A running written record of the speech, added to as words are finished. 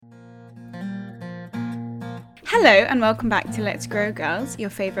Hello and welcome back to Let's Grow Girls, your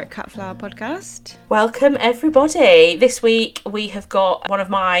favourite cut flower podcast. Welcome everybody. This week we have got one of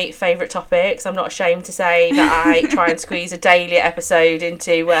my favourite topics. I'm not ashamed to say that I try and squeeze a Dahlia episode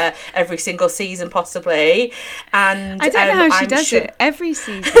into every single season possibly. And I don't know how she does it every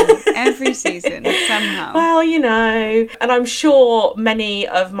season somehow. Well, you know, and I'm sure many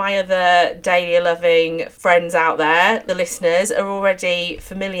of my other Dahlia loving friends out there, the listeners, are already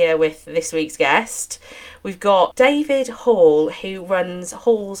familiar with this week's guest. We've got David Hall, who runs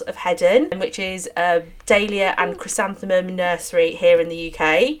Halls of Heddon, which is a dahlia and chrysanthemum nursery here in the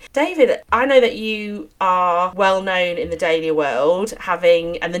UK. David, I know that you are well known in the dahlia world,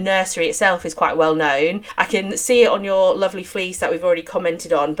 and the nursery itself is quite well known. I can see it on your lovely fleece that we've already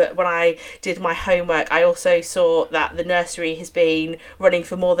commented on, but when I did my homework, I also saw that the nursery has been running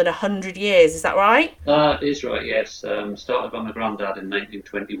for more than 100 years. Is that right? That is right, yes. Started by my granddad in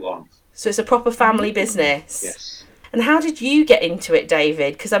 1921. So it's a proper family business. Yes. And how did you get into it,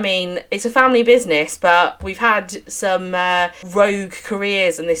 David? Because, I mean, it's a family business, but we've had some rogue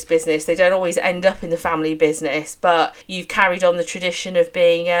careers in this business. They don't always end up in the family business, but you've carried on the tradition of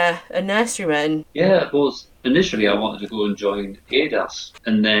being a nurseryman. Yeah, it was. Initially, I wanted to go and join ADAS,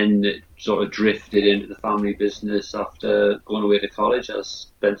 and then it sort of drifted into the family business after going away to college. I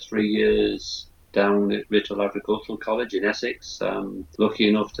spent 3 years down at Rachel Agricultural College in Essex. Lucky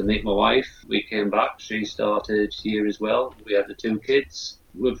enough to meet my wife. We came back. She started here as well. We had the 2 kids.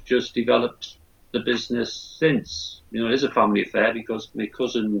 We've just developed the business since. You know, it is a family affair because my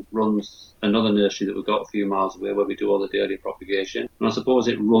cousin runs another nursery that we've got a few miles away where we do all the dahlia propagation. And I suppose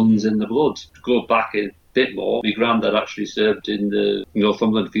it runs in the blood. To go back a bit more, my granddad actually served in the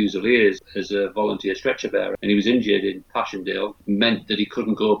Northumberland Fusiliers as a volunteer stretcher bearer, and he was injured in Passchendaele. It meant that he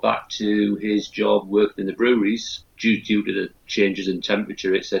couldn't go back to his job working in the breweries due to the changes in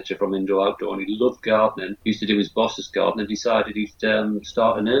temperature, etc., from indoor outdoor. And he loved gardening. He used to do his boss's garden and decided he'd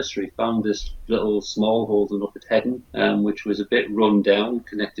start a nursery. Found this little small holding up at Heddon, which was a bit run down,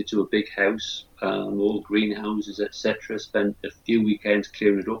 connected to a big house, old greenhouses, etc. Spent a few weekends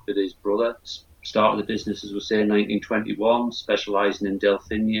clearing it up with his brother. Started the business, as we say, in 1921, specialising in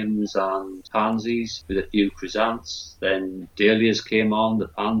delphiniums and pansies with a few chrysanths. Then dahlias came on, the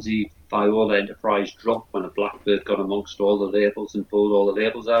pansy Viola enterprise dropped when a blackbird got amongst all the labels and pulled all the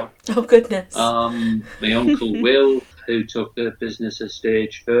labels out. Oh, goodness. My uncle Will, who took the business a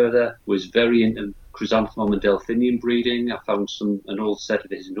stage further, was very into chrysanthemum and delphinium breeding. I found an old set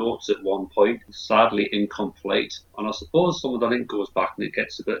of his notes at one point, sadly incomplete. And I suppose some of the link goes back and it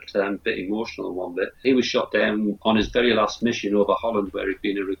gets a bit emotional in one bit. He was shot down on his very last mission over Holland, where he'd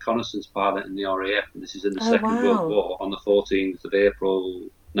been a reconnaissance pilot in the RAF, and this is in the Second World War, on the 14th of April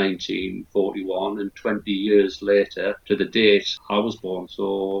 1941, and 20 years later to the date I was born.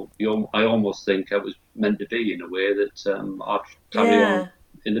 So I almost think I was meant to be, in a way, that I'd carry on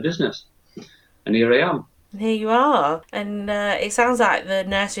in the business. And here I am. Here you are. And it sounds like the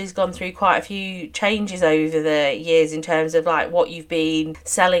nursery's gone through quite a few changes over the years in terms of like what you've been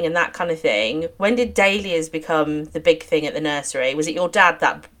selling and that kind of thing. When did dahlias become the big thing at the nursery? Was it your dad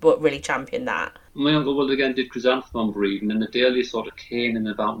that really championed that? My uncle Will again did chrysanthemum breeding, and the dahlia sort of came in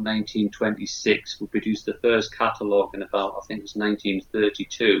about 1926. We produced the first catalogue in about, I think it was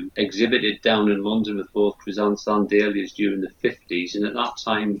 1932, exhibited down in London with both chrysanths and dahlias during the 50s, and at that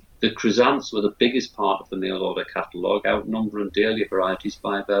time the chrysanths were the biggest part of the mail order catalogue, outnumbering dahlia varieties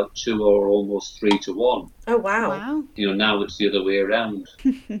by about 2 or almost 3 to 1. Oh, wow. You know, now it's the other way around.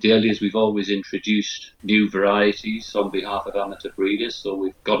 Dahlias, we've always introduced new varieties on behalf of amateur breeders, so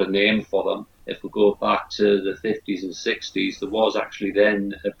we've got a name for them. If we go back to the 50s and 60s, there was actually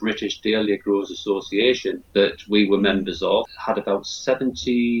then a British Dahlia Growers Association that we were members of. It had about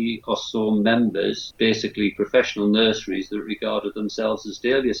 70 or so members, basically professional nurseries that regarded themselves as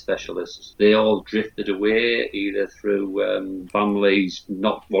dahlia specialists. They all drifted away, either through families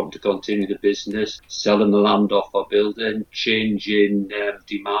not wanting to continue the business, selling the land off or building, changing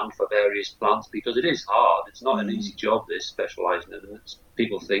demand for various plants, because it is hard. It's not an easy job, this, specialising in it.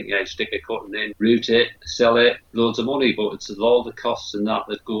 People think, stick a cutting in, root it, sell it, loads of money, but it's all the costs and that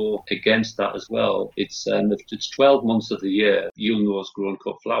go against that as well. It's 12 months of the year. You'll know as growing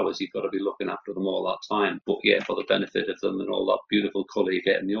cut flowers, you've got to be looking after them all that time. But for the benefit of them and all that beautiful colour you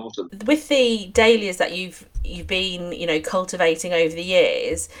get in the autumn. With the dahlias that you've been, cultivating over the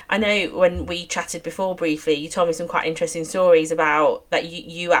years, I know when we chatted before briefly, you told me some quite interesting stories about that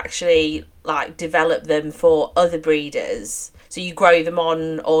you actually develop them for other breeders. So you grow them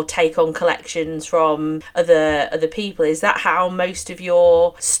on or take on collections from other people. Is that how most of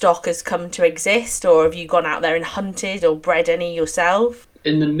your stock has come to exist, or have you gone out there and hunted or bred any yourself?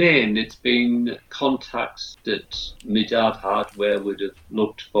 In the main, it's been contacts that my dad had where we'd have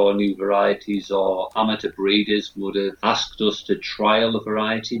looked for new varieties, or amateur breeders would have asked us to trial a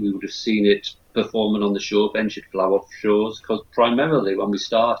variety. We would have seen it performing on the show bench at flower shows, because primarily when we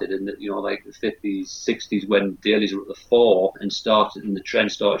started in the, like the 50s, 60s, when Dahlias were at the fore and the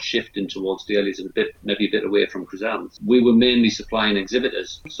trend started shifting towards Dahlias and maybe a bit away from chrysanthemums, we were mainly supplying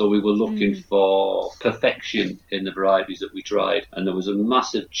exhibitors, so we were looking for perfection in the varieties that we tried, and there was a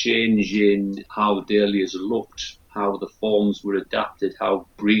massive change in how Dahlias looked, how the forms were adapted, how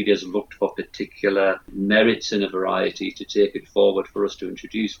breeders looked for particular merits in a variety to take it forward for us to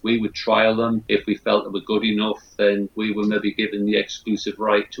introduce. We would trial them. If we felt they were good enough, then we were maybe given the exclusive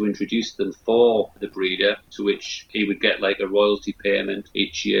right to introduce them for the breeder, to which he would get like a royalty payment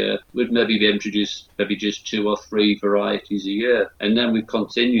each year. We'd maybe be introduced maybe just 2 or 3 varieties a year. And then we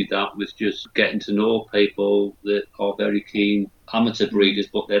continued that with just getting to know people that are very keen amateur breeders,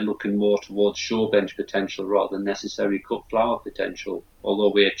 but they're looking more towards show bench potential rather than necessary cut flower potential.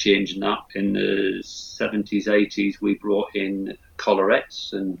 Although we're changing that. In the 70s, 80s, we brought in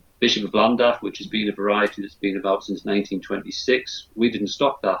collarettes and Bishop of Llandaff, which has been a variety that's been about since 1926. We didn't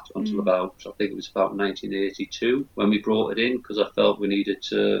stock that until about 1982 when we brought it in, because I felt we needed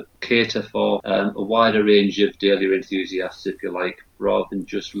to cater for a wider range of Dahlia enthusiasts, if you like, rather than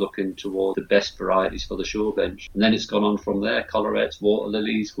just looking toward the best varieties for the show bench. And then it's gone on from there. Collarettes, water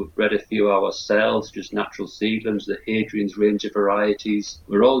lilies, we've bred a few ourselves, just natural seedlings. The Hadrian's range of varieties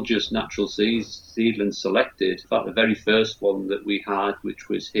were all just natural seedlings selected. In fact, the very first one that we had, which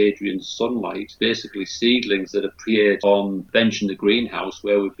was Hadrian's Sunlight, basically seedlings that appeared on bench in the greenhouse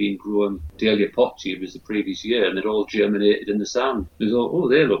where we'd been growing Dahlia pot tubers the previous year, and they'd all germinated in the sand. We thought, oh,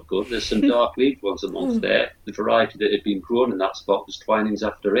 they look good. There's some dark-leaved ones amongst there. The variety that had been grown in that spot was Twinings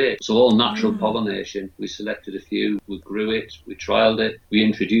After 8. So all natural pollination. We selected a few, we grew it, we trialled it, we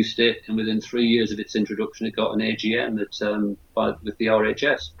introduced it, and within 3 years of its introduction, it got an AGM with the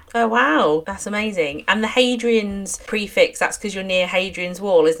RHS. Oh, wow. That's amazing. And the Hadrian's prefix, that's because you're near Hadrian's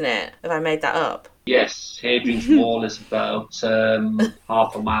Wall, isn't it? Have I made that up? Yes, Hadrian's Wall is about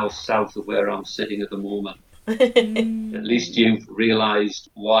half a mile south of where I'm sitting at the moment. At least you've realised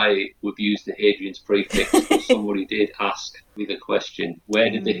why we've used the Hadrian's prefix, because somebody did ask me the question, where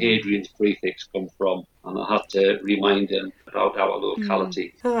did the Hadrian's prefix come from? And I had to remind them about our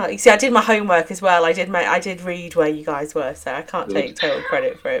locality. Oh, you see, I did my homework as well. I did read where you guys were, so I can't take total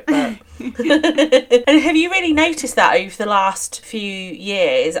credit for it. But and have you really noticed that over the last few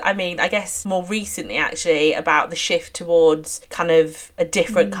years? I mean, I guess more recently actually, about the shift towards kind of a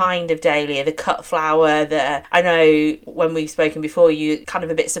different kind of dahlia, the cut flower. I know when we've spoken before, you're kind of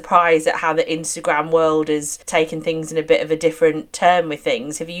a bit surprised at how the Instagram world has taken things in a bit of a different turn with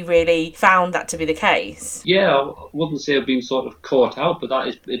things. Have you really found that to be the case? Yeah, I wouldn't say I've been sort of caught out, but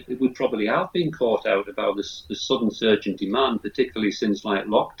it would probably have been caught out about the sudden surge in demand, particularly since like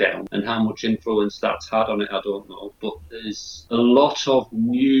lockdown, and how much influence that's had on it, I don't know. But there's a lot of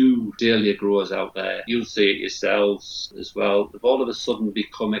new dahlia growers out there. You'll see it yourselves as well. They've all of a sudden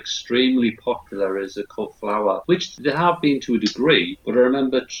become extremely popular as a cut flower, which they have been to a degree, but I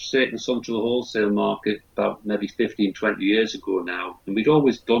remember taking some to the wholesale market about maybe 15, 20 years ago now, and we'd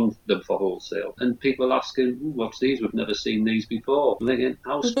always done them for wholesale, and people asking, what's these? We've never seen these before. I'm thinking,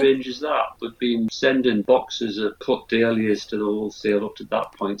 how strange is that? We've been sending boxes of cut dahlias to the wholesale up to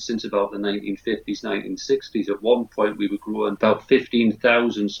that point since about the 1950s, 1960s. At one point, we were growing about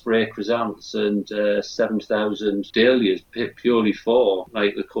 15,000 spray chrysanthemums and 7,000 dahlias purely for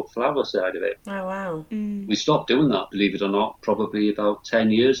like the cut flower side of it. Oh, wow. We stopped doing that, believe it or not, probably about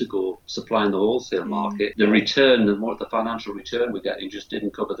 10 years ago, supplying the wholesale market. The return and what the financial return we're getting just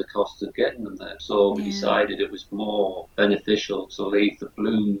didn't cover the costs of getting them there. So we decided it was more beneficial to leave the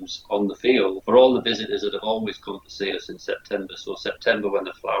blooms on the field for all the visitors that have always come to see us in September. So September, when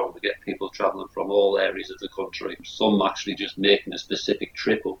the flower, we get people travelling from all areas of the country. Some actually just making a specific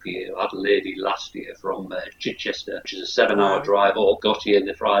trip up here. I had a lady last year from Chichester, which is a 7-hour drive up, got here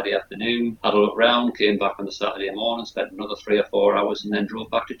the Friday afternoon, had a look round, came back on the Saturday morning, spent another 3 or 4 hours and then drove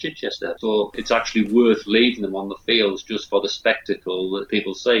back to Chichester. So it's actually worth leaving them on the fields just for the spectacle that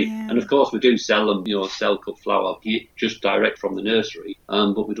people see. And of course we do sell them, sell cut flower just direct from the nursery,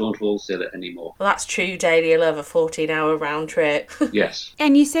 but we don't wholesale it anymore. Well, that's true dahlia love, a 14-hour round trip. Yes.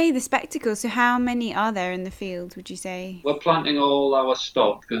 And you say the spectacle, so how many are there in the field, would you say? We're planting all our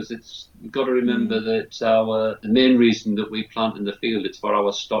stock because You've got to remember that the main reason that we plant in the field is for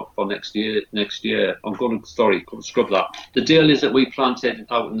our stock for next year. I'm going to scrub that. The dahlias that we planted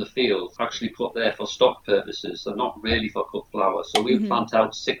out in the field actually put there for stock purposes. They're not really for cut flower. So we plant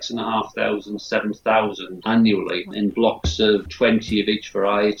out 6,500, 7,000 annually in blocks of 20 of each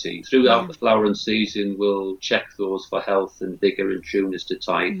variety. Throughout the flowering season, we'll check those for health and vigour and trueness to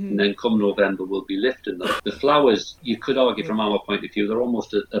type, and then come November we'll be lifting them. The flowers, you could argue from our point of view, they're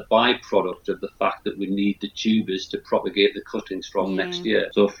almost a byproduct of the fact that we need the tubers to propagate the cuttings from next year.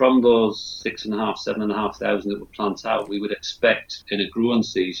 So from those 6,500, 7,500 that we plant out, we would expect in a growing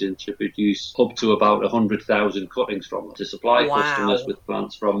season to produce up to about 100,000 cuttings from them to supply customers with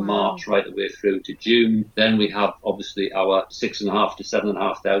plants from March right the way through to June. Then we have obviously our 6,500 to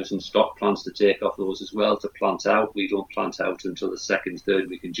 7,500 stock plants to take off those as well to plant out. We don't plant out until the second, third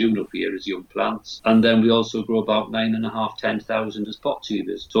week in June up here as young plants. And then we also grow about 9,500, 10,000 as pot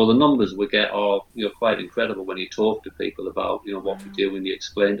tubers. So the numbers we get are quite incredible when you talk to people about what we do and you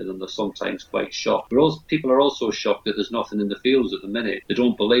explain to them. They're sometimes quite shocked. People are also shocked that there's nothing in the fields at the minute. They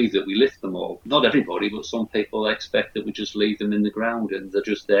don't believe that we lift them all. Not everybody, but some people expect that we just leave them in the ground and they're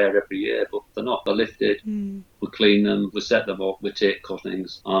just there every year, but they're not. They're lifted. We clean them, we set them up, we take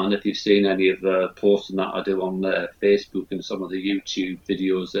cuttings. And if you've seen any of the posting that I do on Facebook and some of the YouTube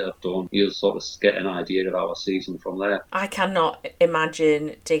videos that I've done, you'll sort of get an idea of our season from there. I cannot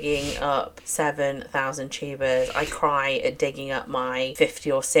imagine digging up 7,000 tubers. I cry at digging up my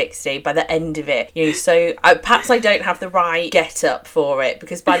 50 or 60 by the end of it. So perhaps I don't have the right get up for it,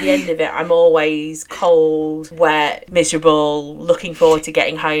 because by the end of it I'm always cold, wet, miserable, looking forward to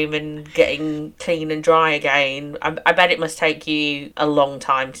getting home and getting clean and dry again. I bet it must take you a long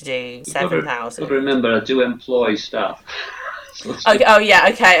time to do 7,000. Remember, I do employ staff.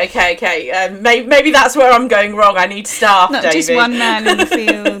 Okay. Maybe that's where I'm going wrong. I need staff, Not David. just one man in the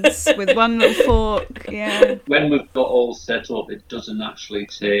fields with one little fork. Yeah. When we've got all set up, it doesn't actually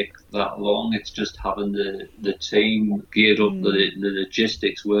take that long. It's just having the team geared up, the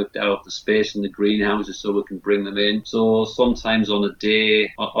logistics worked out, the space in the greenhouses so we can bring them in. So sometimes on a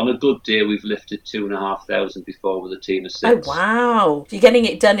good day, we've lifted 2,500 before with a team of 6. Oh wow! You're getting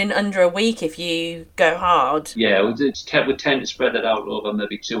it done in under a week if you go hard. Yeah, we tend to spread it out over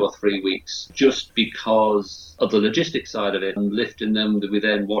maybe 2 or 3 weeks, just because of the logistics side of it. And lifting them, we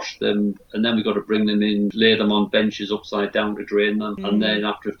then wash them, and then we've got to bring them in, lay them on benches upside down to drain them, and then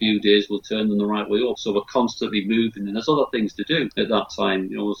after a few days we'll turn them the right way up. So we're constantly moving, and there's other things to do at that time.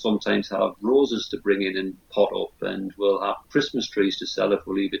 We'll sometimes have roses to bring in and pot up, and we'll have Christmas trees to sell if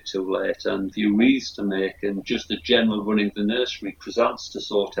we leave it too late, and a few wreaths to make, and just the general running of the nursery, chrysanthemums to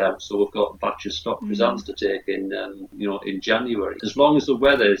sort out. So we've got a batch of stock chrysanthemums to take in in January. As long as the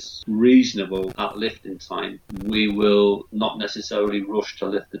weather's reasonable at lifting time, we will not necessarily rush to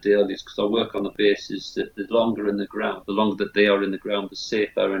lift the dahlias, because I work on the basis that the longer in the ground, the longer that they are in the ground, the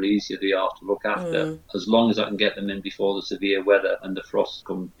safer and easier they are to look after. As long as I can get them in before the severe weather and the frosts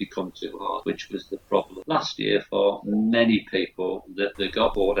become too hard, which was the problem last year for many people, that they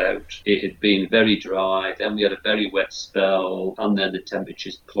got bought out. It had been very dry, then we had a very wet spell, and then the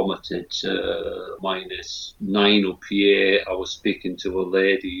temperatures plummeted to -9 up here. I was speaking to a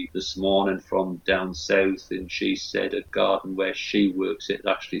lady this morning from down south, and she said a garden where she works, it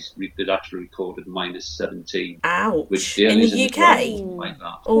actually recorded -17. Ouch! Which in the UK? Like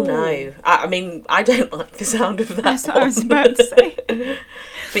that. Oh no! I mean, I don't like the sound of that. That's what I was about to say.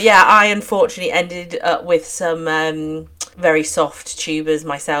 But yeah, I unfortunately ended up with some very soft tubers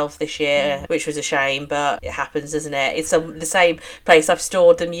myself this year, which was a shame, but it happens, doesn't it? It's the same place I've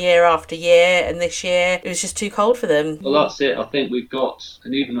stored them year after year, and this year it was just too cold for them. Well, that's it. I think we've got,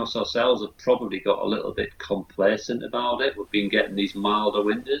 and even us ourselves have probably got a little bit complacent about it. We've been getting these milder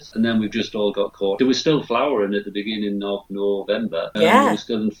winters, and then we've just all got caught. There was still flowering at the beginning of November. Yeah. There was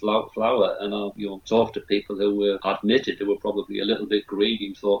still in flower, and I talked to people who were admitted they were probably a little bit greedy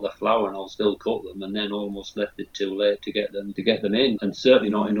and thought they're flowering, I'll still cut them, and then almost left it too late to get them in, and certainly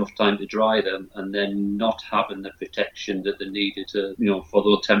not enough time to dry them, and then not having the protection that they needed to, for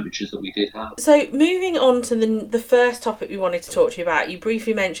those temperatures that we did have. So moving on to the first topic we wanted to talk to you about, you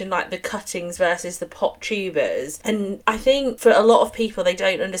briefly mentioned like the cuttings versus the pot tubers, and I think for a lot of people they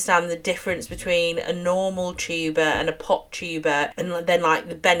don't understand the difference between a normal tuber and a pot tuber, and then like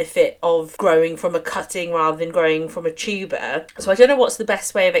the benefit of growing from a cutting rather than growing from a tuber. So I don't know what's the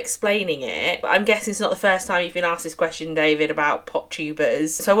best way of explaining it, but I'm guessing it's not the first time you've been asked this question, question, David, about pot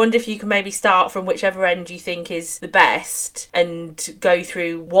tubers. So I wonder if you can maybe start from whichever end you think is the best and go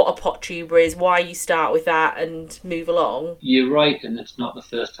through what a pot tuber is, why you start with that, and move along. You're right, and it's not the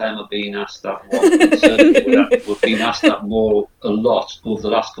first time I've been asked that one. And certainly we've been asked that a lot over the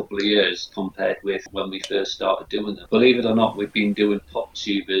last couple of years compared with when we first started doing them. Believe it or not, we've been doing pot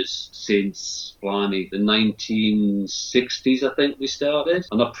tubers since, blimey, the 1960s, I think we started.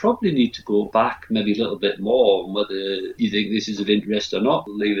 And I probably need to go back maybe a little bit more, and whether you think this is of interest or not,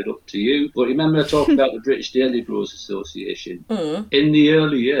 I'll leave it up to you. But remember I talked about the British Dahlia Growers Association? In the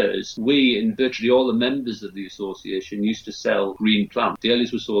early years, we and virtually all the members of the association used to sell green plants.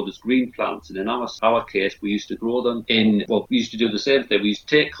 Dahlias were sold as green plants, and in our case, we used to grow them we used to do the same thing. We used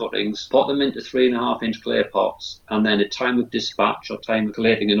to take cuttings, pot them into 3.5-inch clay pots, and then at time of dispatch or time of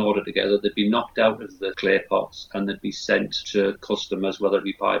collating an order together, they'd be knocked out of the clay pots and they'd be sent to customers, whether it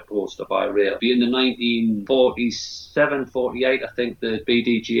be by post or by rail. In the 1947, 48, I think the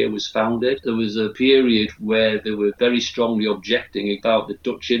BDGA was founded. There was a period where they were very strongly objecting about the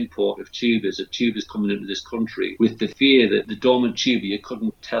Dutch import of tubers coming into this country, with the fear that the dormant tuber, you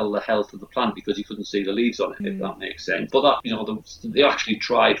couldn't tell the health of the plant because you couldn't see the leaves on it, if that makes sense. But that, they actually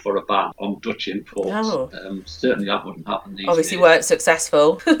tried for a ban on Dutch imports. Certainly that wouldn't happen these Obviously days. weren't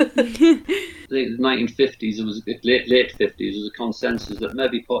successful. The 1950s, it was late 50s, there was a consensus that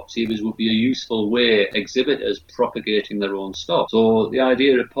maybe pot tubers would be a useful way exhibitors propagating their own stock. So the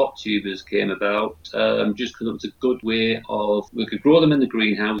idea of pot tubers came about just because it was a good way of, we could grow them in the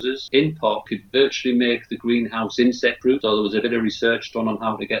greenhouses, in pot, could virtually make the greenhouse insect proof. So there was a bit of research done on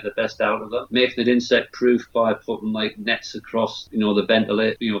how to get the best out of them. Make it insect proof by putting like nets across,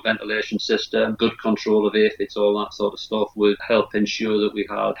 the ventilation system, good control of aphids, all that sort of stuff would help ensure that we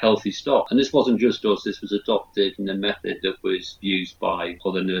had healthy stock. And this wasn't just us, this was adopted in a method that was used by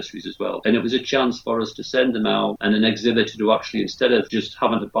other nurseries as well. And it was a chance for us to send them out and an exhibitor to actually, instead of just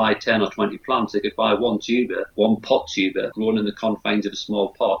having to buy 10 or 20 plants, they could buy one pot tuber grown in the confines of a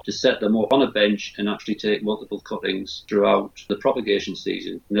small pot, to set them up on a bench and actually take multiple cuttings throughout the propagation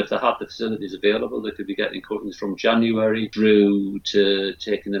season. And if they had the facilities available, they could be getting cuttings from January through to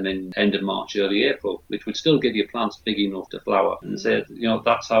taking them in end of March, early April, which would still give you plants big enough to flower. And so,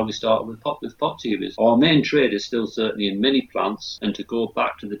 that's how we started with pot tubers. Our main trade is still certainly in mini plants, and to go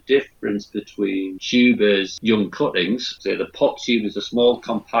back to the difference between tubers, young cuttings, say the pot tubers are small,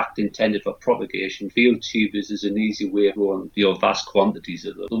 compact, intended for propagation. Field tubers is an easy way of growing vast quantities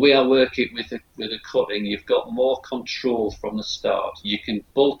of them. The way I work it with a cutting, you've got more control from the start. You can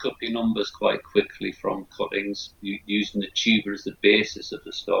bulk up your numbers quite quickly from cuttings, using the tuber as the basis of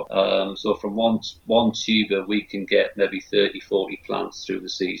the stock. So from one tuber, we can get maybe 30, 40 plants through the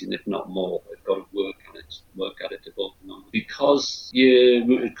season, if not more. We've got to work at it to bulk the numbers. Because your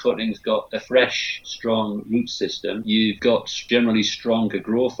rooted cuttings got a fresh, strong root system, you've got generally stronger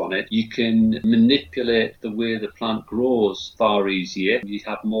growth on it. You can manipulate the way the plant grows far easier. You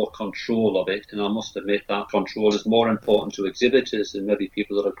have more control of it, and I must admit that control is more important to exhibitors than maybe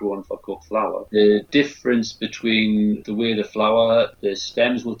people that are growing for cut flower. The difference between the way the flower, the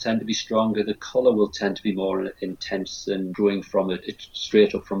stems will tend to be stronger, the colour will tend to be more intense than growing from it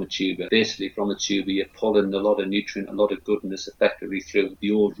straight up from a tuber. Basically, from a tuber, you're pulling a lot of nutrient, a lot of goodness effectively through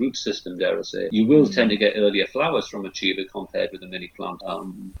the old root system, dare I say. You will tend to get earlier flowers from a tuber compared with a mini plant.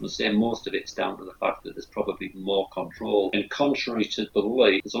 I'll say most of it's down to the fact that there's probably more control. And contrary to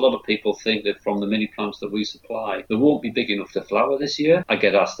belief, there's a lot of people think that from the mini plants that we supply, they won't be big enough to flower this year. I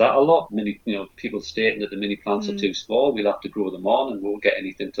get asked that a lot. People stating that the mini plants are too small, we'll have to grow them on and won't get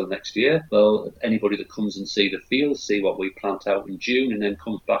anything till next year. Well, anybody that comes and see the field, see what we plant out in June and then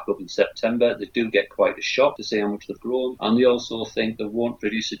comes back up in September, they do get quite a shock to see how much they've grown, and they also think they won't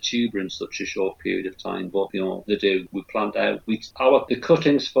produce a tuber in such a short period of time, but they do. We plant out. The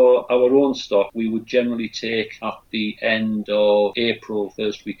cuttings for our own stock we would generally take at the end of April,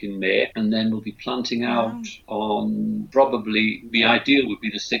 first week in May, and then we'll be planting out on, probably the ideal would be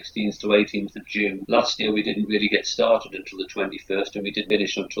the 16th to 18th of June. Last year we didn't really get started until the 21st, and we didn't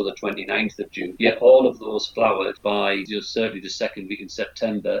finish until the 29th of June. Yet all of those flowered by certainly the second week in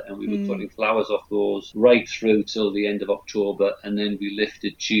September, and we were putting flowers off those right through till the end of October, and then we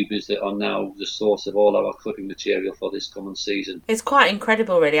lifted tubers that are now the source of all our cutting material for this coming season. It's quite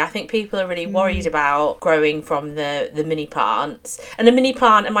incredible, really. I think people are really worried about growing from the mini plants. And a mini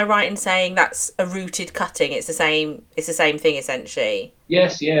plant, am I right in saying that's a rooted cutting? It's the same thing essentially.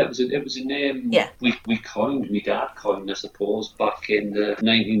 Yes, it was a name we coined, my dad coined, I suppose, back in the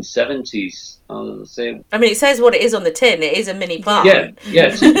 1970s. I mean, it says what it is on the tin. It is a mini plant. Yeah,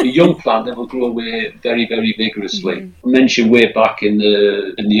 it's a young plant that will grow away very, very vigorously. I mentioned way back in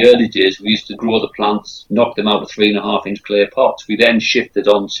the early days, we used to grow the plants, knock them out of 3.5-inch clay pots. We then shifted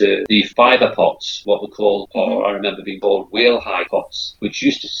onto the fibre pots, what we call, or I remember being called whale-hide pots, which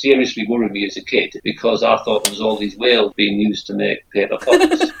used to seriously worry me as a kid because I thought there was all these whales being used to make paper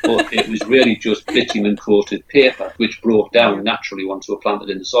pots, but it was really just bitumen-coated paper, which broke down naturally once they were planted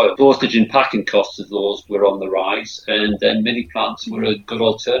in the soil. Postage and packing costs of those were on the rise, and then mini plants were a good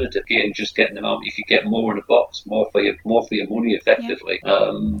alternative. Again, just getting them out, you could get more in a box, more for your money, effectively.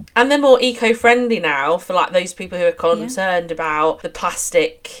 And they're more eco-friendly now for like those people who are concerned about the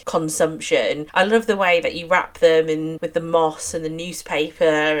plastic consumption. I love the way that you wrap them in with the moss and the newspaper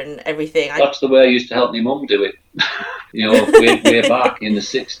and everything. That's the way I used to help my mum do it. Way back in the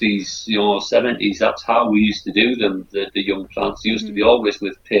 60s, 70s, that's how we used to do them, the young plants. They used to be always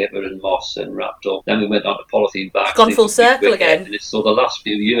with paper and moss and wrapped up. Then we went on to polythene bags. Gone full circle again. So the last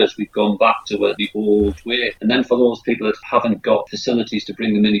few years we've gone back to the old way. And then for those people that haven't got facilities to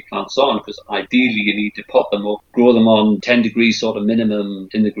bring the mini plants on, because ideally you need to pot them up, grow them on 10 degrees sort of minimum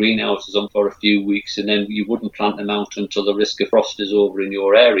in the greenhouses on for a few weeks, and then you wouldn't plant them out until the risk of frost is over in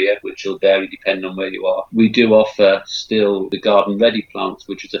your area, which will vary depending on where you are. We do offer still the garden ready plants,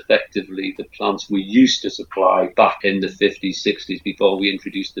 which is effectively the plants we used to supply back in the 50s, 60s before we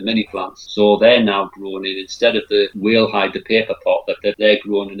introduced the mini plants. So they're now grown in, instead of the whale-hide, the paper pot, that they're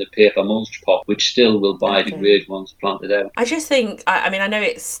grown in a paper mulch pot, which still will biodegrade once planted out. I just think, I mean, I know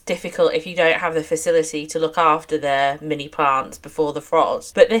it's difficult if you don't have the facility to look after the mini plants before the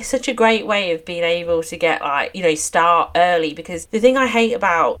frost, but they're such a great way of being able to get start early, because the thing I hate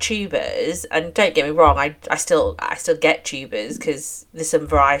about tubers, and don't get me wrong, I still get tubers because there's some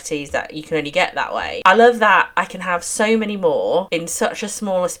varieties that you can only get that way. I love that I can have so many more in such a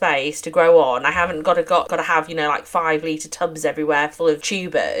smaller space to grow on. I haven't got to have 5 litre tubs everywhere full of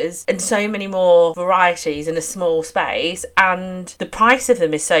tubers, and so many more varieties in a small space, and the price of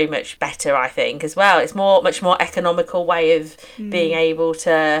them is so much better, I think, as well. It's much more economical way of being able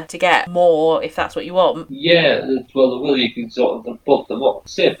to get more if that's what you want. Yeah, well, you can sort of bulk them up.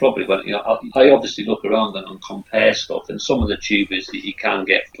 Say probably when I obviously look around and compare stuff, and some of the tubers that you can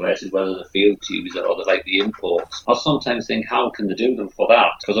get places, whether they're field tubers or they're like the imports, I sometimes think, how can they do them for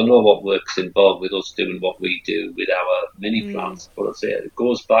that? Because I know what work's involved with us doing what we do with our mini plants, but I say it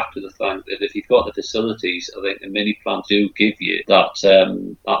goes back to the fact that if you've got the facilities, I think the mini plants do give you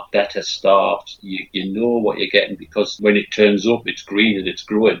that better start. You know what you're getting, because when it turns up, it's green and it's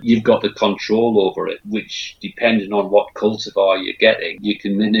growing. You've got the control over it, which, depending on what cultivar you're getting, you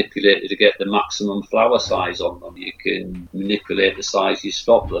can manipulate it to get the maximum flower size on them. You can manipulate the size you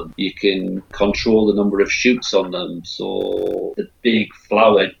stop them. You can control the number of shoots on them. So the big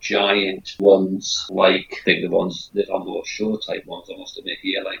flowered giant ones, like I think the ones that are more show type ones, I must admit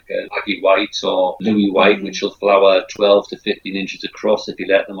here, like Aggie White or Louis White, which will flower 12 to 15 inches across if you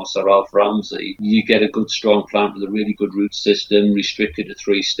let them, or Sir Ralph Ramsey, you get a good strong plant with a really good root system, restricted to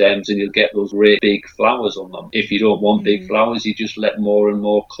 3 stems, and you'll get those great big flowers on them. If you don't want big flowers, you just let more and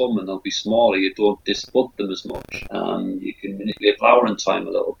more come, and they'll be smaller. You don't disbud them as much. You can manipulate flowering time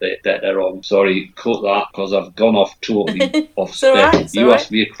a little bit better on. Sorry, cut that, because I've gone off totally off spec. You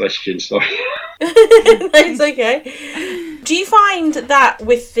asked me a question, sorry. It's okay. Do you find that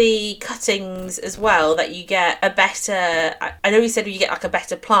with the cuttings as well, that you get a better, I know you said you get like a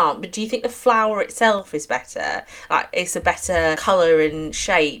better plant, but do you think the flower itself is better? Like it's a better colour and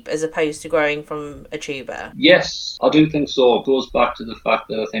shape as opposed to growing from a tuber? Yes, I do think so. It goes back to the fact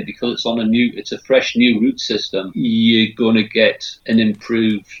that I think because it's a fresh new root system, you're going to get an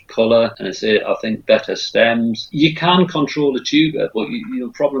improved colour, and I think better stems. You can control a tuber, but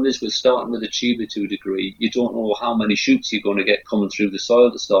the problem is with starting with a tuber to a degree, you don't know how many shoots you're going to get coming through the soil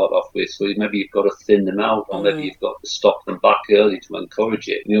to start off with, so maybe you've got to thin them out, or maybe you've got to stop them back early to encourage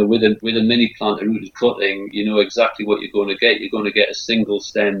it. With a mini plant, a rooted cutting, you know exactly what you're going to get. You're going to get a single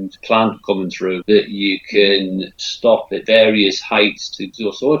stemmed plant coming through that you can stop at various heights to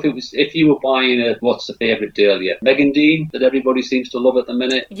do. So if you were buying what's the favourite dahlia? Megandine, that everybody seems to love at the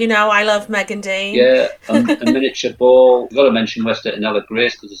minute. I love Megandine. Yeah, a miniature ball. I've got to mention West Eternella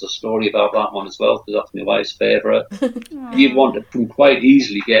Grace, because there's a story about that one as well, because that's my wife's favourite. You'd want to can quite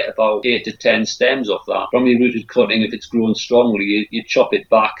easily get about 8 to 10 stems off that. From your rooted cutting, if it's grown strongly, you chop it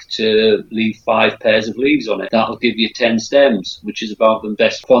back to leave 5 pairs of leaves on it. That'll give you 10 stems, which is about the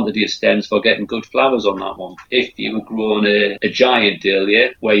best quantity of stems for getting good flowers on that one. If you were growing a giant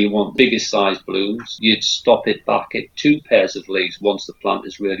dahlia, where you want bigger size blooms, you'd stop it back at 2 pairs of leaves once the plant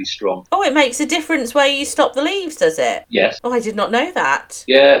is really strong. Oh, it makes a difference where you stop the leaves, does it? Yes. Oh, I did not know that.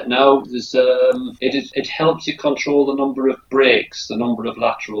 Yeah, no, there's it helps you control the number of breaks, the number of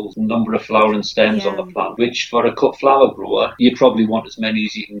laterals, the number of flowering stems on the plant, which for a cut flower grower, you probably want as many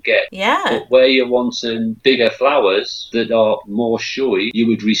as you can get. Yeah. But where you're wanting bigger flowers that are more showy, you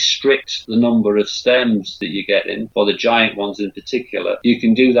would restrict the number of stems that you're getting, for the giant ones in particular. You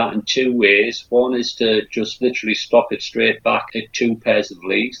can do that in 2 ways. One is to just literally stop it straight back at 2 pairs of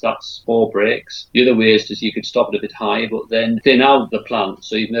leaves. That's 4 breaks. The other way is that you could stop it a bit higher, but then thin out the plant,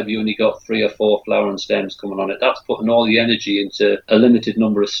 so you've maybe only got 3 or 4 flowering stems coming on it. That's putting all the energy into a limited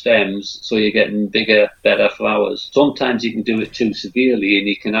number of stems, so you're getting bigger, better flowers. Sometimes you can do it too severely, and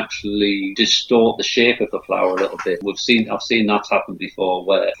you can actually distort the shape of the flower a little bit. I've seen that happen before,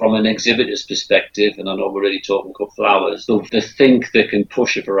 where from an exhibitor's perspective, and I know we're really talking cut flowers, they think they can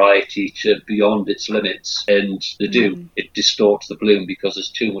push a variety to beyond its limits, and they do. It distorts the bloom because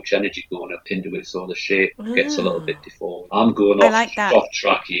there's too much energy going up into it, so the shape gets a little bit deformed. I'm going off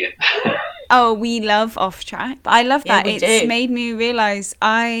track here. Oh, we love off track. But I love that. It's made me realise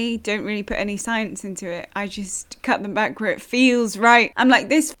I don't really put any science into it. I just cut them back where it feels right. I'm like,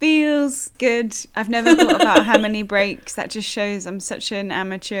 this feels good. I've never thought about how many breaks. That just shows I'm such an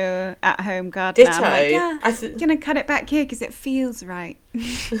amateur at-home gardener. Ditto. I'm like, yeah, I'm going to cut it back here because it feels right.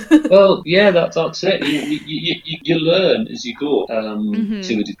 Well, yeah, that's it. You learn as you go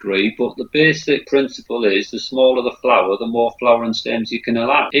to a degree, but the basic principle is the smaller the flower, the more flowering stems you can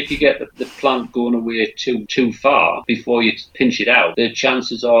allow. If you get the plant going away too far before you pinch it out, the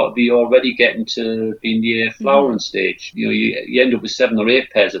chances are you're already getting to be near flowering stage. You end up with 7 or 8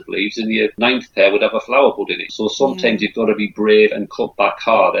 pairs of leaves, and your 9th pair would have a flower bud in it. So sometimes you've got to be brave and cut back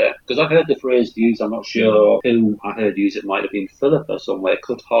harder. Because I've heard the phrase used, I'm not sure who I heard use it, might have been Philip or somewhere,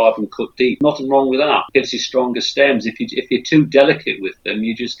 cut hard and cut deep. Nothing wrong with that. It gives you stronger stems. If you're too delicate with them,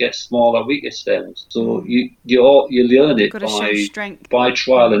 you just get smaller, weaker stems. So you learn it by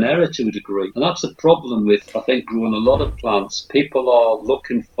trial and error to a degree. And that's the problem with, I think, growing a lot of plants. People are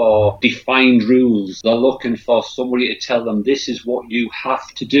looking for defined rules. They're looking for somebody to tell them this is what you have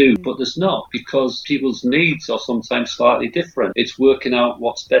to do. But there's not, because people's needs are sometimes slightly different. It's working out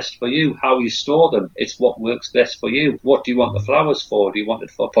what's best for you, how you store them. It's what works best for you. What do you want the flowers for? Do you want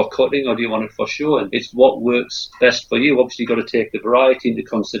it for cutting, or do you want it for showing? It's what works best for you. Obviously, you've got to take the variety into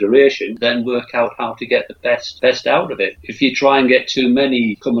consideration, then work out how to get the best out of it. If you try and get too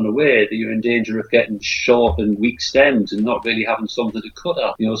many coming away, you're in danger of getting short and weak stems and not really having something to cut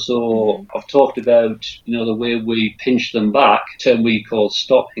at. So I've talked about, the way we pinch them back, a term we call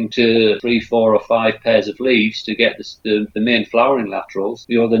stopping, to 3, 4 or 5 pairs of leaves to get the main flowering laterals.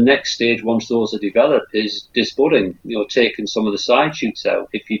 The next stage, once those are developed, is disbudding, taking some of the side shoots out.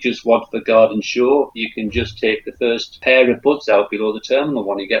 If you just want for garden show, you can just take the first pair of buds out below the terminal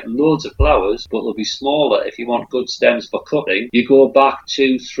one. You get loads of flowers, but they'll be smaller. If you want good stems for cutting, you go back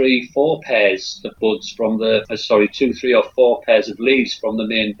 2, 3, 4 pairs of buds from 2, 3 or 4 pairs of leaves from the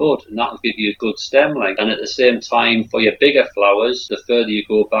main bud, and that'll give you a good stem length. And at the same time, for your bigger flowers, the further you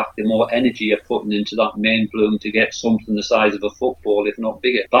go back, the more energy you're putting into that main bloom to get something the size of a football, if not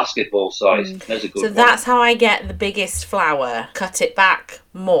bigger, basketball size. There's a good one. That's how I get the biggest flower. Cut it back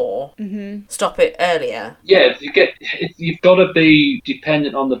more, stop it earlier. Yeah, you've got to be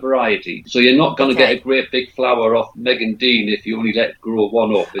dependent on the variety. So you're not going to get a great big flower off Megan Dean if you only let it grow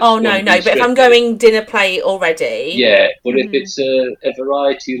one up. No. But if I'm going dinner plate already, but if it's a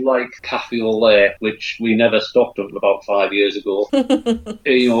variety like Cafe au lait, which we never stocked until about 5 years ago,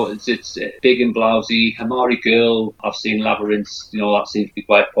 it's big and blousy. Hamari Girl, I've seen Labyrinths. That seems to be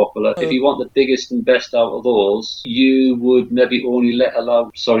quite popular. If you want the biggest and best out of those, you would maybe only allow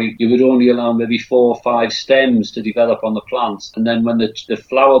maybe 4 or 5 stems to develop on the plants, and then when the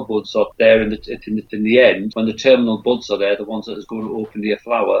flower buds are there in the end, when the terminal buds are there, the ones that is going to open to a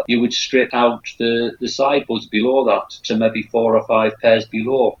flower, you would strip out the side buds below that to maybe 4 or 5 pairs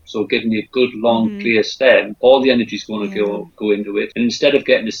below, so giving you a good long clear stem. All the energy is going to go into it, and instead of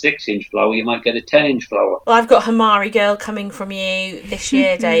getting a 6-inch flower, you might get a 10-inch flower. Well, I've got Hamari Girl coming from you this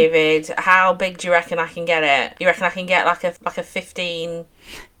year, David. How big do you reckon I can get it? You reckon I can get like a 15?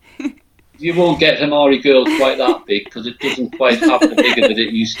 You won't get Hamari Girl quite that big, because it doesn't quite have the vigour that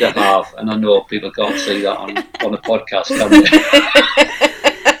it used to have, and I know people can't see that on a podcast, can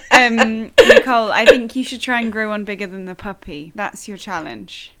they? Nicole, I think you should try and grow one bigger than the puppy. That's your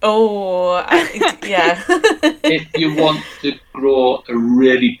challenge. Oh, yeah. If you want to grow a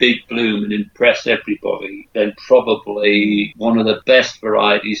really big bloom and impress everybody, then probably one of the best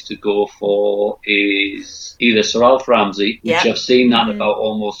varieties to go for is either Sir Alf Ramsey, which I've seen that about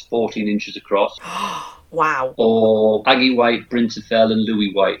almost 14 inches across. Wow. Or Aggie White, Brintafel and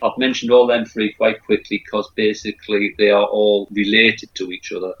Louis White. I've mentioned all them three quite quickly because basically they are all related to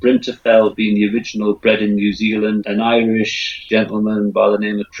each other. Brintafel being the original bred in New Zealand. An Irish gentleman by the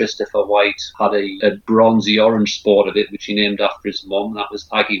name of Christopher White had a bronzy orange spot of it, which he named after his mum. That was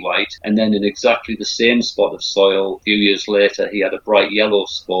Aggie White. And then in exactly the same spot of soil, a few years later, he had a bright yellow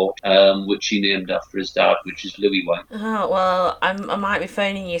spot, which he named after his dad, which is Louis White. Oh, well, I might be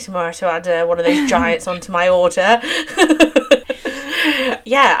phoning you tomorrow to add one of those giants onto my order.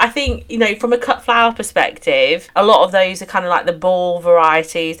 Yeah, I think, from a cut flower perspective, a lot of those are kind of like the ball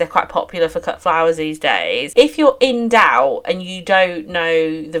varieties. They're quite popular for cut flowers these days. If you're in doubt and you don't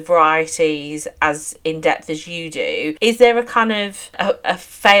know the varieties as in depth as you do, is there a kind of a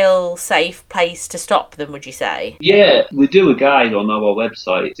fail-safe place to stop them, would you say? Yeah, we do a guide on our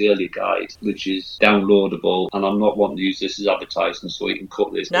website, the early guide, which is downloadable, and I'm not wanting to use this as advertising, so you can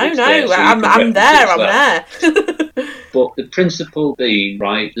cut this. No, I'm there. But the principle being,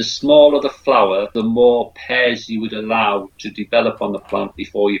 right, the smaller the flower, the more pairs you would allow to develop on the plant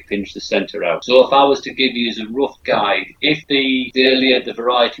before you pinch the centre out. So if I was to give you as a rough guide, if the earlier the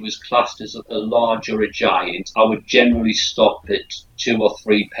variety was classed as a large or a giant, I would generally stop at 2 or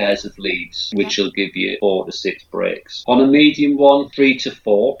 3 pairs of leaves, which will give you 4 to 6 breaks. On a medium one, 3 to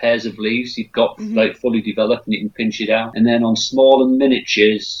 4 pairs of leaves, you've got like fully developed and you can pinch it out. And then on small and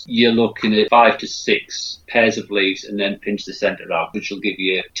miniatures, you're looking at 5 to 6 pairs of leaves and then pinch the centre out, which will give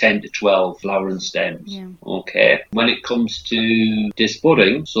you 10 to 12 flowering stems. Yeah. Okay. When it comes to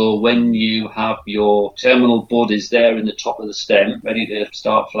disbudding, so when you have your terminal bud is there in the top of the stem, ready to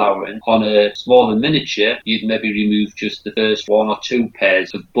start flowering, on a small and miniature, you'd maybe remove just the first 1 or 2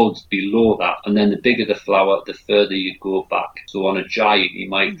 pairs of buds below that, and then the bigger the flower, the further you go back. So on a giant, you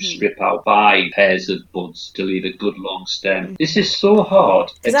might strip out 5 pairs of buds to leave a good long stem. This is so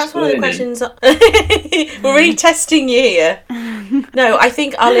hard. Because that's one of the questions. We're really testing you here. No, I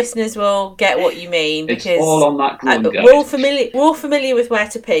think our listeners will get what you mean, because it's all on that growing guide. We're all familiar with where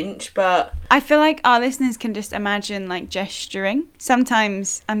to pinch, but I feel like our listeners can just imagine like gesturing.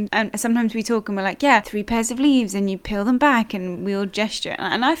 Sometimes sometimes we talk and we're like, 3 pairs of leaves, and you peel them back and we all gesture.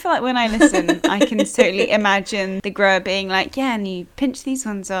 And I feel like when I listen, I can totally imagine the grower being like, and you pinch these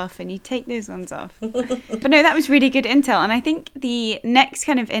ones off and you take those ones off. But no, that was really good intel. And I think the next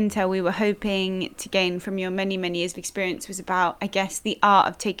kind of intel we were hoping to gain from your many, many years of experience was about, I guess, the art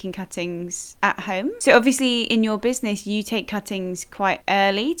of taking cuttings at home. So obviously in your business, you take cuttings quite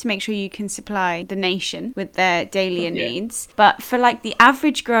early to make sure you can supply the nation with their dahlia needs. But for like the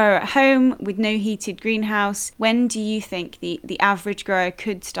average grower at home with no heated greenhouse, when do you think the average grower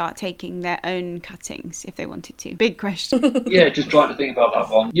could start taking their own cuttings if they wanted to? Big question. Yeah, just trying to think about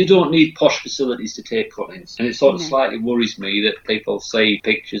that one. You don't need posh facilities to take cuttings, and it sort of slightly worries me that people see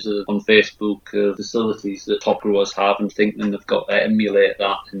pictures on Facebook of facilities that top growers have and think then they've got to emulate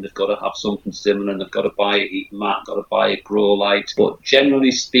that, and they've got to have something similar, and they've got to buy a heat mat, got to buy a grow light. But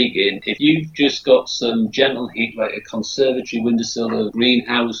generally speaking, if you've just got some gentle heat, like a conservatory windowsill or a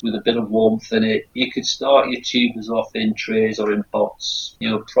greenhouse with a bit of warmth in it, you could start your tubers off in trays or in pots,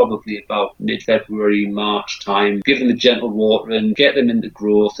 probably about mid-February, March time. Give them a gentle water and get them into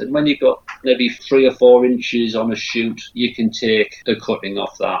growth. And when you've got maybe 3 or 4 inches on a shoot, you can take a cutting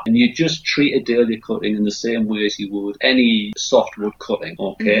off that. And you just treat a dahlia cutting in the same way as you would any softwood cutting,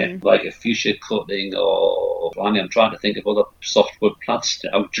 okay? Like a fuchsia cutting or, I'm trying to think of other softwood plants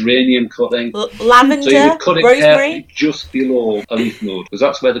now, geranium cutting. Lavender, so you would cut it rosemary? carefully just below a leaf node, because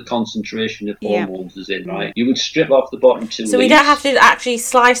that's where the concentration of hormones is in, right? You would strip off the bottom 2 leaves. So we don't have to actually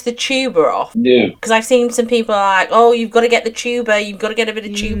slice the tuber off? No. Because I've seen some people are like, you've got to get the tuber, you've got to get a bit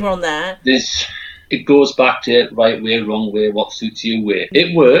of tuber on there. It goes back to right way, wrong way, what suits you way.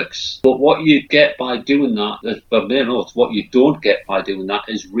 It works, but what you get by doing that, what you don't get by doing that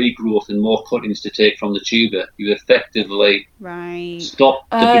is regrowth and more cuttings to take from the tuber. You effectively stop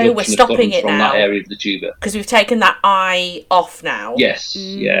the production of cuttings from that area of the tuber. Because we've taken that eye off now. Yes,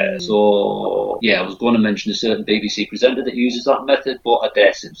 yeah. So, I was going to mention a certain BBC presenter that uses that method, but I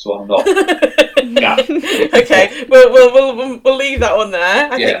dare him, so I'm not. Yeah. Okay, we'll leave that one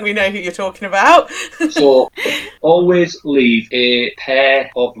there. I think we know who you're talking about. So always leave a pair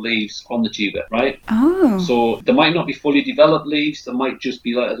of leaves on the tuber, right? Oh. So there might not be fully developed leaves, there might just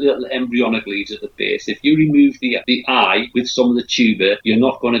be like little embryonic leaves at the base. If you remove the eye with some of the tuber, you're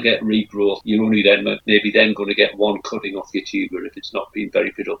not going to get regrowth. You're only then maybe going to get one cutting off your tuber if it's not been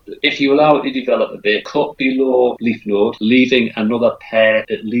very productive. If you allow it to develop a bit, cut below leaf node, leaving another pair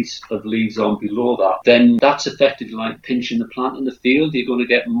at least of leaves on below that, then that's effectively like pinching the plant in the field. You're going to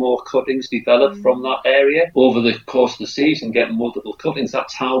get more cuttings developed from that area over the course of the season, get multiple cuttings.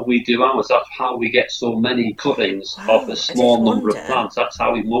 That's how we do ours. That's how we get so many cuttings off a small number of plants. That's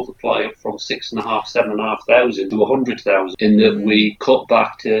how we multiply it from 6,500, 7,500 to 100,000 in that we cut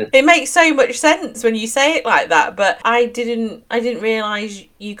back to... It makes so much sense when you say it like that, but I didn't realise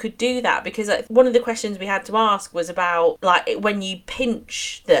you could do that, because one of the questions we had to ask was about, like, when you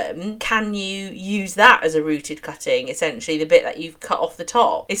pinch them, can you use that as a rooted cutting, essentially, the bit that you've cut off the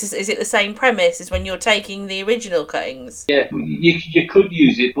top? Is it the same premise as when you're taking the original cuttings? Yeah, you could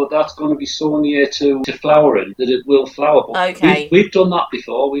use it, but that's going to be so near to flowering that it will flower. Okay. We've done that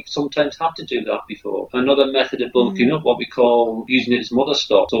before. We've sometimes had to do that before. Another method of bulking up, what we call using it as mother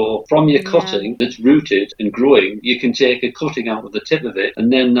stock. So from your cutting that's rooted and growing, you can take a cutting out of the tip of it,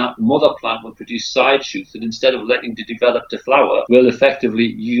 and then that mother plant will produce side shoots, and instead of letting it develop to flower, will effectively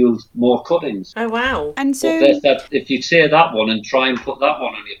yield more cuttings. Oh, wow. And so... if you say that one and try and put that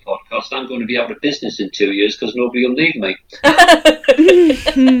one on your podcast, I'm going to be out of business in 2 years because nobody will need me.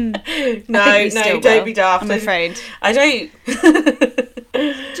 No, don't be daft. I'm afraid. I don't.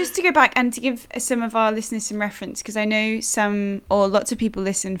 Just to go back and to give some of our listeners some reference, because I know lots of people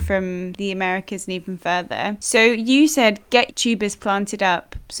listen from the Americas and even further. So you said get tubers planted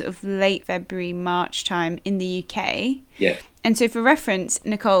up sort of late February, March time in the UK. Yeah. And so for reference,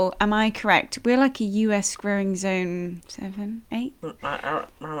 Nicole, am I correct? We're like a US growing zone 7, 8? I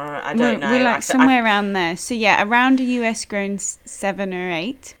don't know. We're like somewhere around there. So yeah, around a US grown 7 or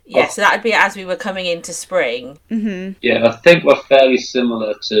 8. Yeah, so that would be as we were coming into spring. Mm-hmm. Yeah, I think we're fairly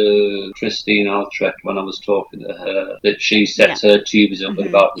similar to Christine Altrecht when I was talking to her, that she sets her tubers up at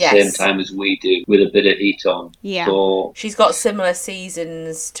about the same time as we do, with a bit of heat on. Yeah. So she's got similar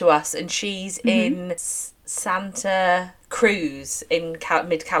seasons to us, and she's in Santa Cruz in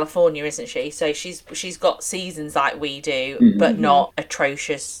mid-California, isn't she? So she's got seasons like we do, but not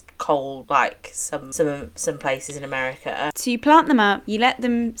atrocious cold like some places in America. So you plant them up, you let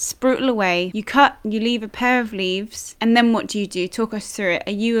them sprutle away, you cut, you leave a pair of leaves, and then what do? Talk us through it.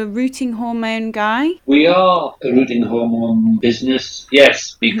 Are you a rooting hormone guy? we are a rooting hormone business,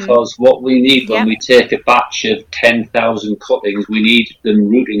 yes, because what we need when we take a batch of 10,000 cuttings, we need them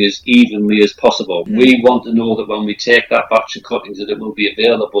rooting as evenly as possible. We want to know that when we take that batch of cuttings that it will be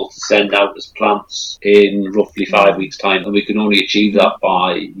available to send out as plants in roughly 5 weeks' time, and we can only achieve that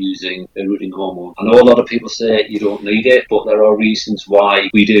by using a rooting hormone. I know a lot of people say you don't need it, but there are reasons why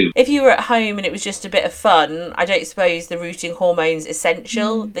we do. If you were at home and it was just a bit of fun, I don't suppose the rooting hormone's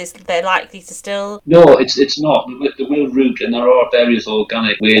essential. They're likely to still... No, it's not. They will root, and there are various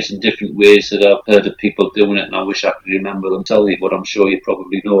organic ways and different ways that I've heard of people doing it, and I wish I could remember them, tell you, but I'm sure you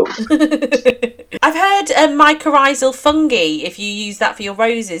probably know. I've heard mycorrhizal fungi, if you use that for your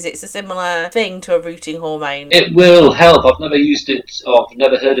roses, it's a similar thing to a rooting hormone. It will help. I've never used it, or I've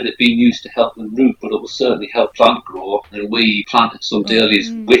never heard of it being used to help the root, but it will certainly help plant grow. And we planted some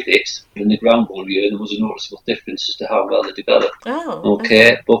dahlias with it in the ground one year, and there was a noticeable difference as to how well they developed. Oh,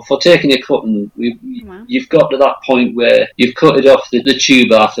 okay. But for taking a cutting, you've got to that point where you've cut it off the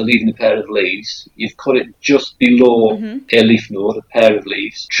tube after leaving a pair of leaves. You've cut it just below a leaf node, a pair of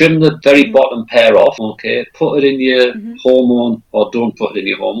leaves. Trim the very bottom pair off, okay. Put it in your hormone, or don't put it in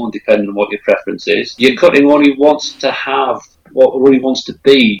your hormone, depending on what your preference is. Your cutting only wants to have what really wants to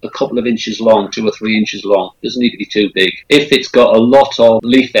be a couple of inches long, 2 or 3 inches long. Doesn't need to be too big. If it's got a lot of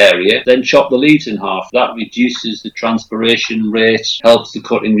leaf area, then chop the leaves in half. That reduces the transpiration rate, helps the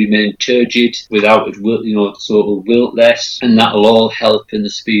cutting remain turgid without it, so it will wilt less, and that'll all help in the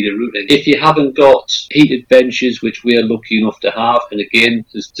speed of rooting. If you haven't got heated benches, which we're lucky enough to have, and again,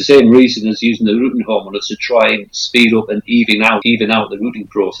 it's the same reason as using the rooting hormone, is to try and speed up and even out the rooting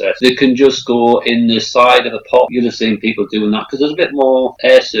process. They can just go in the side of the pot. You'll have seen people doing that, because there's a bit more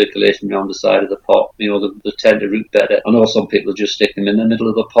air circulation around the side of the pot. They tend to root better. I know some people just stick them in the middle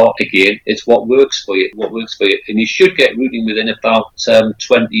of the pot. Again, it's what works for you. And you should get rooting within about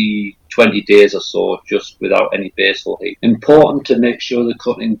 20 20 days or so just without any basal heat. Important to make sure the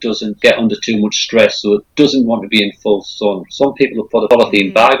cutting doesn't get under too much stress, so it doesn't want to be in full sun. Some people will put a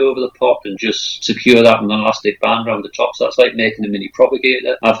polythene bag over the pot and just secure that with an elastic band around the top, so that's like making a mini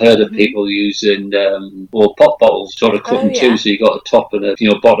propagator. I've heard of people using old pop bottles, sort of cut in two, so you got a top and a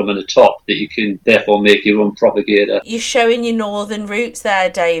bottom and a top that you can therefore make your own propagator. You're showing your northern roots there,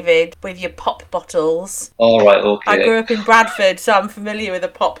 David, with your pop bottles. All right, okay. I grew up in Bradford, so I'm familiar with a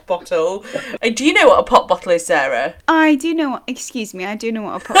pop bottle. Do you know what a pop bottle is, Sarah? I do know what a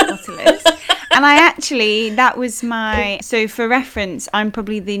pop bottle is. And that was so for reference, I'm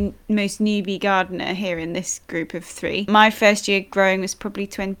probably the most newbie gardener here in this group of three. My first year growing was probably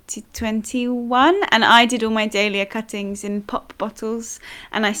 2021, and I did all my dahlia cuttings in pop bottles,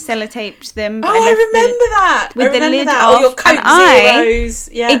 and I sellotaped them. I remember that! With the lid off. Oh, your Coke Zeros.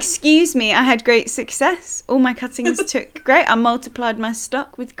 Yeah. Excuse me, I had great success. All my cuttings took great. I multiplied my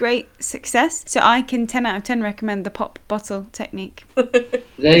stock with great success. So I can 10 out of 10 recommend the pop bottle technique.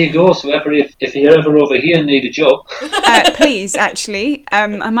 There you go. So if you're ever over here and need a job, please, actually, I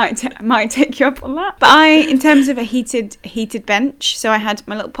might take you up on that. But in terms of a heated bench, so I had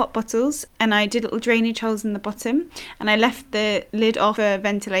my little pop bottles, and I did little drainage holes in the bottom, and I left the lid off for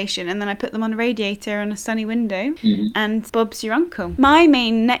ventilation, and then I put them on a radiator on a sunny window, and Bob's your uncle. My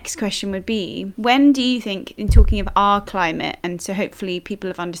main next question would be, when do you think, in talking of our climate, and so hopefully people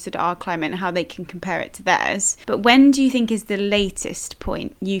have understood our climate and how they can compare it to theirs, but when do you think is the latest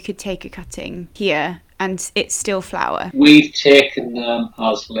point you could take a cutting here and it's still flower? We've taken them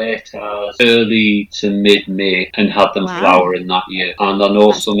as late as early to mid-May and had them flower in that year. And I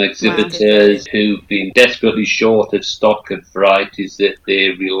know some exhibitors who've been desperately short of stock of varieties that they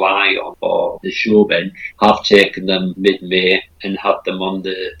rely on for the show bench have taken them mid-May and had them on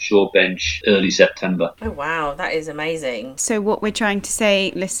the show bench early September. Oh wow, that is amazing. So what we're trying to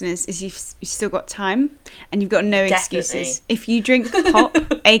say, listeners, is you've still got time and you've got no excuses. If you drink pop,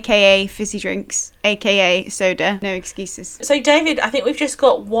 aka fizzy drinks, aka soda, no excuses. So David, I think we've just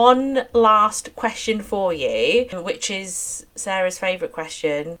got one last question for you, which is Sarah's favourite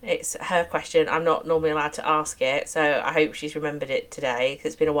question. It's her question. I'm not normally allowed to ask it, so I hope she's remembered it today,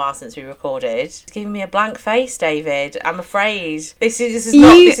 because it's been a while since we recorded. It's giving me a blank face, David. I'm afraid. This is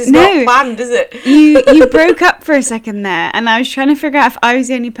not planned, is it? You broke up for a second there, and I was trying to figure out if I was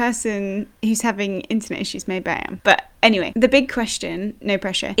the only person who's having internet issues. Maybe I am. But anyway, the big question, no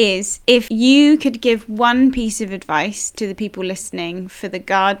pressure, is if you could give one piece of advice to the people listening for the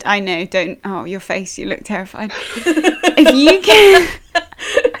guard. I know, don't. Oh, your face, you look terrified.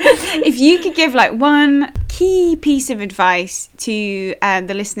 If you could give like one key piece of advice to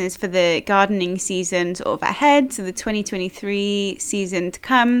the listeners for the gardening season sort of ahead, so the 2023 season to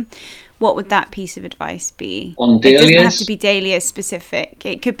come, what would that piece of advice be? On dahlias? It doesn't have to be dahlia specific.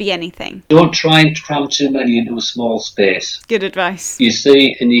 It could be anything. Don't try and cram too many into a small space. Good advice. You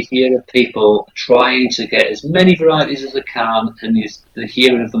see and you hear of people trying to get as many varieties as they can, and you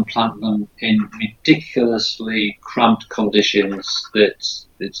hear of them planting them in ridiculously cramped conditions that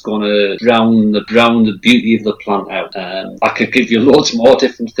it's going to drown the beauty of the plant out. I could give you loads more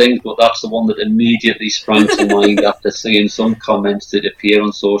different things, but that's the one that immediately sprang to mind after seeing some comments that appear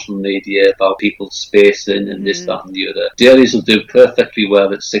on social media about people spacing and this, that and the other. Dahlias will do perfectly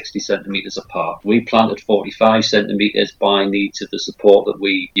well at 60 centimetres apart. We planted 45 centimetres by needs of the support that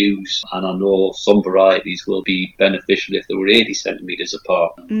we use, and I know some varieties will be beneficial if they were 80 centimetres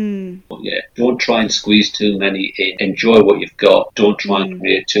apart. But yeah, don't try and squeeze too many in. Enjoy what you've got. Don't try and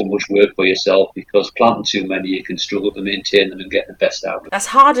create too much work for yourself, because planting too many you can struggle to maintain them and get the best out of them. That's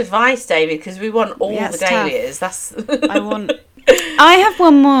hard advice, David, because we want all the dahlias. I have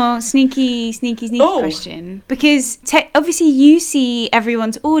one more sneaky question, because obviously you see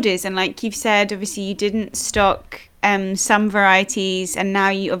everyone's orders, and like you've said, obviously you didn't stock some varieties, and now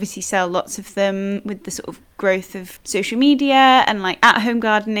you obviously sell lots of them with the sort of growth of social media and like at-home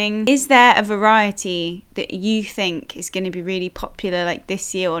gardening. Is there a variety that you think is going to be really popular like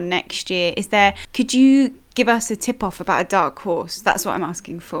this year or next year? Could you give us a tip-off about a dark horse? That's what I'm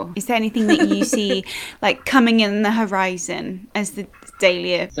asking for. Is there anything that you see like coming in the horizon as the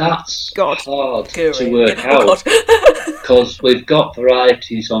dahlia? That's hard to work out, because we've got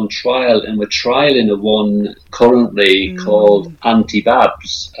varieties on trial, and we're trialling a one currently called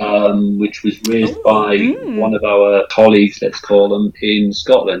Anti-Babs, which was raised by one of our colleagues, let's call them, in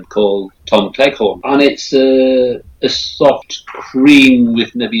Scotland, called Tom Cleghorn, and it's a soft cream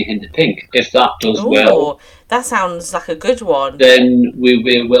with maybe a hint of pink. If that does well, That sounds like a good one. then we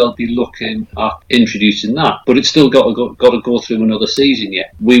may well be looking at introducing that. But it's still got to go through another season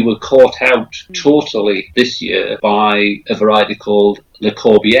yet. We were caught out totally this year by a variety called Le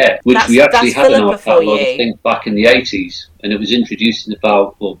Corbière, which we actually had in our catalogue, I think, back in the 80s. And it was introduced in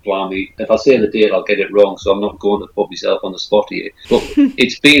about, well, blimey, if I say the date, I'll get it wrong, so I'm not going to put myself on the spot here. But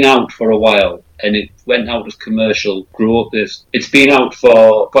it's been out for a while, and it went out as commercial growth. It's been out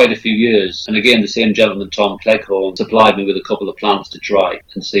for quite a few years. And again, the same gentleman, Tom Cleghorn, supplied me with a couple of plants to try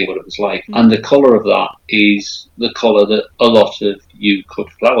and see what it was like. And the colour of that is the colour that a lot of you cut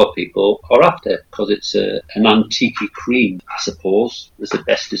flower people are after, because it's an antique cream, I suppose, is the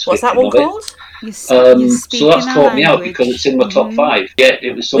best description. What's that one called? So that's caught me out because it's in my top 5. Yet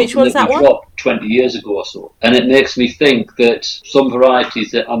it was something that we dropped 20 years ago or so. And it makes me think that some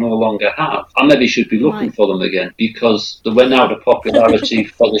varieties that I no longer have, I maybe should be looking for them again, because they went out of popularity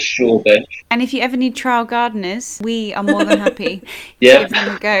for the show bench. And if you ever need trial gardeners, we are more than happy to give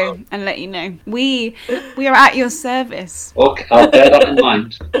them a go and let you know. We are at your service. Okay, I'll bear that in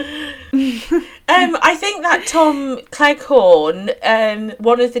mind. I think that Tom Cleghorn,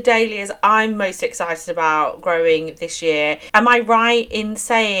 one of the dahlias I'm most excited about growing this year. Am I right in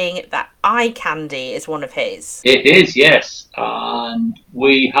saying that eye candy is one of his? It is, yes. And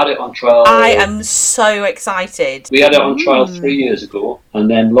we had it on trial. I am so excited. We had it on trial 3 years ago and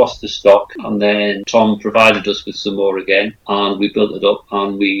then lost the stock. And then Tom provided us with some more again. And we built it up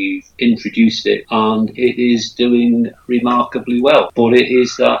and we've introduced it. And it is doing remarkably well. But it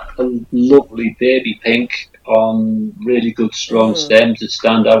is that lovely baby pink on really good strong stems that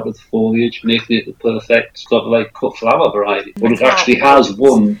stand out with foliage, making it the perfect sort of like cut flower variety. But it actually has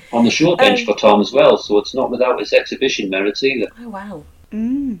won on the show bench for Tom as well, so it's not without its exhibition merits either. Oh wow.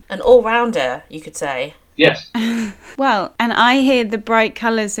 An all-rounder, you could say. Yes. Well, and I hear the bright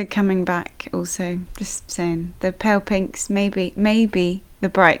colours are coming back also. Just saying. The pale pinks, maybe the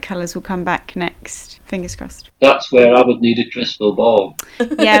bright colours will come back next. Fingers crossed. That's where I would need a crystal ball.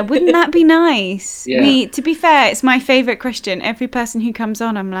 Yeah, wouldn't that be nice? Yeah. To be fair, it's my favourite question. Every person who comes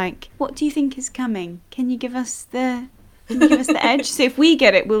on, I'm like, what do you think is coming? Can you give us the edge? So if we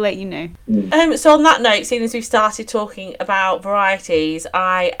get it, we'll let you know. So on that note, seeing as we've started talking about varieties,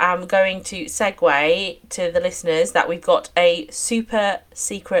 I am going to segue to the listeners that we've got a super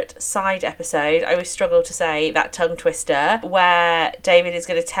secret side episode. I always struggle to say that tongue twister, where David is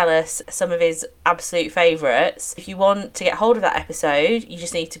going to tell us some of his absolute favourites. If you want to get hold of that episode, you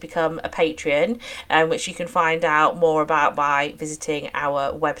just need to become a Patreon, which you can find out more about by visiting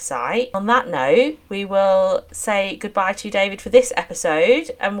our website. On that note, we will say goodbye to you, David, for this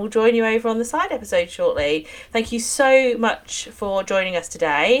episode, and we'll join you over on the side episode shortly. Thank you so much for joining us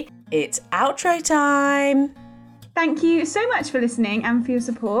today. It's outro time. Thank you so much for listening and for your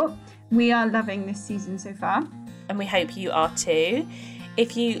support. We are loving this season so far. And we hope you are too.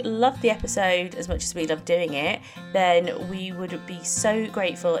 If you loved the episode as much as we love doing it, then we would be so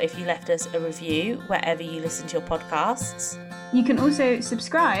grateful if you left us a review wherever you listen to your podcasts. You can also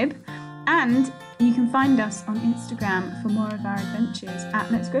subscribe, and you can find us on Instagram for more of our adventures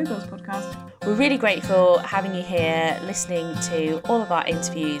at Let's Grow Girls Podcast. We're really grateful having you here, listening to all of our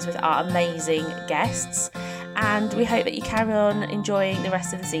interviews with our amazing guests, and we hope that you carry on enjoying the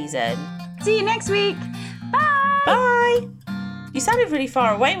rest of the season. See you next week. Bye! Bye! You sounded really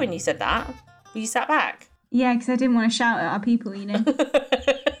far away when you said that. Were you sat back? Yeah, because I didn't want to shout at our people, you know.